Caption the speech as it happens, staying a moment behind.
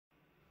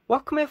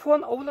Welcome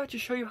everyone, I would like to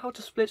show you how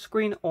to split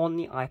screen on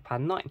the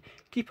iPad 9.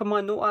 Keep in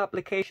mind no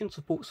application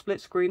supports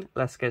split screen.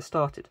 Let's get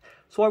started.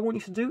 So what I want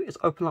you to do is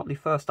open up the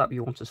first app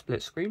you want to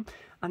split screen,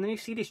 and then you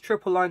see these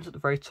triple lines at the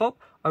very top.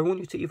 I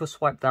want you to either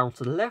swipe down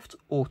to the left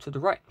or to the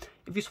right.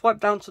 If you swipe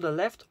down to the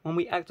left, when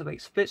we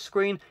activate split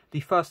screen, the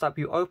first app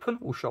you open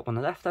will show up on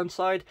the left hand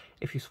side.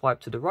 If you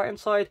swipe to the right hand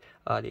side,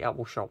 the app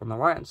will show up on the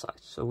right hand side.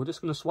 So we're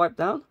just going to swipe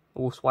down,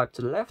 or we'll swipe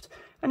to the left,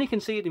 and you can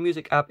see the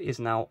music app is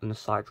now on the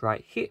side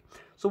right here.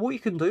 So what you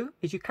can do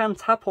is you can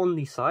tap on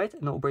the side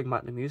and it will bring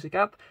back the music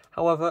app.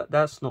 However,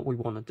 that's not what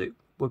we want to do.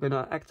 We're going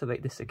to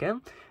activate this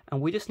again, and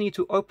we just need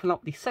to open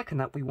up the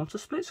second app we want to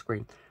split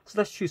screen. So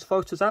let's choose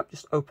Photos app,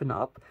 just open it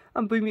up,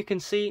 and boom, you can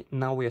see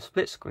now we are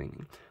split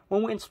screening.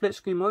 When we're in split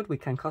screen mode, we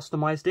can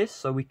customize this.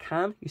 So we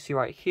can, you see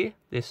right here,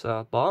 this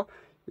bar,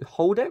 you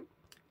hold it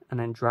and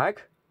then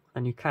drag,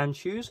 and you can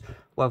choose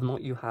whether or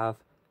not you have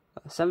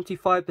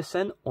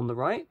 75% on the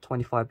right,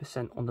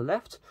 25% on the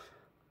left,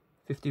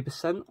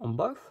 50% on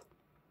both,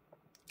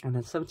 and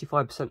then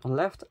 75% on the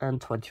left and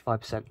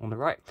 25% on the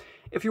right.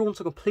 If you want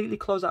to completely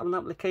close out an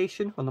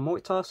application on the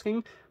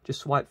multitasking,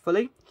 just swipe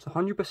fully to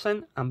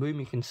 100%, and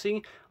boom, you can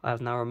see I have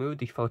now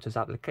removed the Photos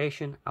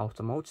application out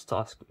of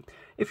multitasking.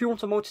 If you want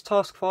to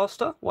multitask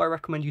faster, what I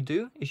recommend you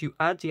do is you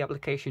add the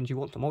applications you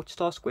want to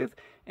multitask with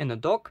in the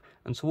dock.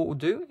 And so what we'll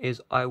do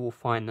is I will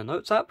find the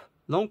Notes app,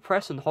 long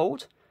press and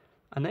hold,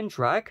 and then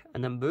drag,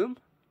 and then boom,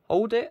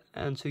 hold it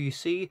until you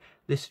see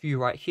this view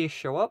right here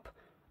show up,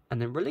 and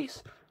then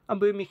release, and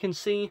boom, you can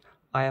see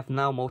I have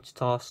now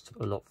multitasked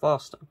a lot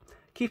faster.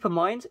 Keep in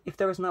mind, if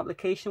there is an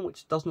application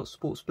which does not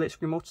support split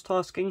screen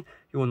multitasking,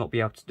 you will not be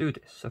able to do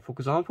this. So for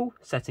example,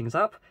 Settings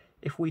app,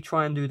 if we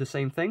try and do the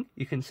same thing,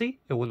 you can see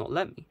it will not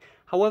let me.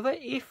 However,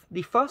 if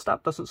the first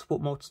app doesn't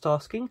support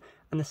multitasking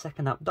and the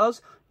second app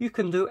does, you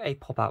can do a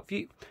pop-out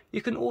view.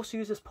 You can also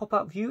use this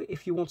pop-out view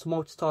if you want to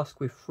multitask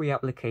with 3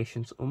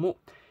 applications or more.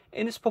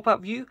 In this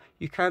pop-out view,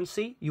 you can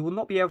see you will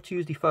not be able to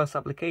use the first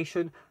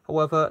application.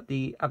 However,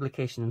 the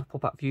application in the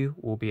pop-out view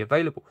will be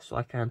available. So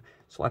I can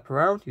swipe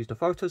around, use the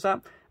Photos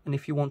app, and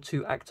if you want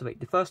to activate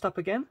the first app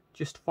again,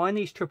 just find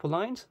these triple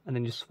lines and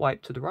then just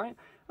swipe to the right,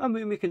 and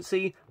boom, you can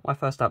see my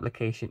first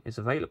application is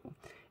available.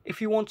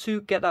 If you want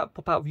to get that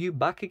pop-out view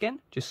back again,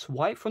 just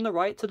swipe from the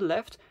right to the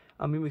left,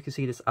 and boom, we can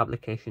see this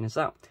application is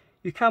out.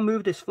 You can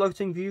move this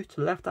floating view to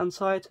the left-hand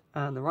side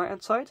and the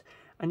right-hand side,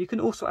 and you can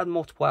also add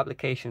multiple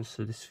applications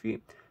to this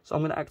view. So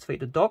I'm going to activate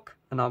the dock,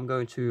 and I'm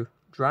going to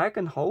drag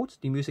and hold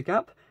the music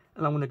app,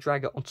 and I'm going to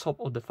drag it on top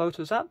of the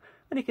Photos app,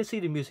 and you can see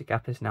the music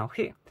app is now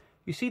here.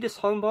 You see this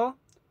home bar?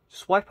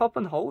 Swipe up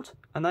and hold,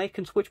 and now you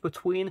can switch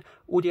between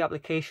all the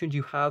applications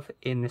you have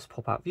in this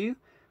pop-out view.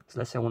 So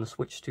let's say I want to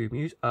switch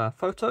to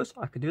Photos,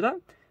 I can do that,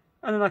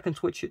 and then I can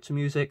switch it to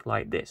music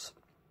like this.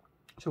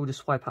 So we'll just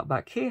swipe out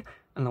back here,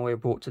 and now we're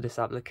brought to this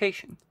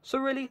application. So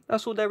really,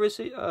 that's all there is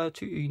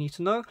you need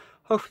to know.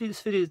 Hopefully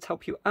this video did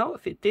help you out.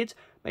 If it did,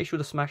 make sure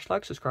to smash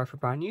like, subscribe for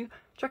brand new.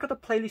 Check out the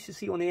playlist you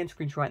see on the end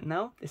screens right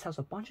now. This has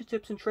a bunch of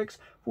tips and tricks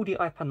for the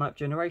iPad 9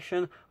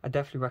 generation. I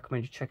definitely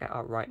recommend you check it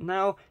out right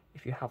now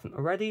if you haven't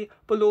already.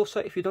 But also,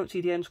 if you don't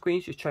see the end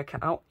screens, just check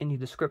it out in the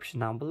description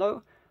down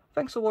below.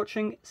 Thanks for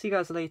watching. See you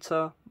guys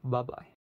later. Bye bye.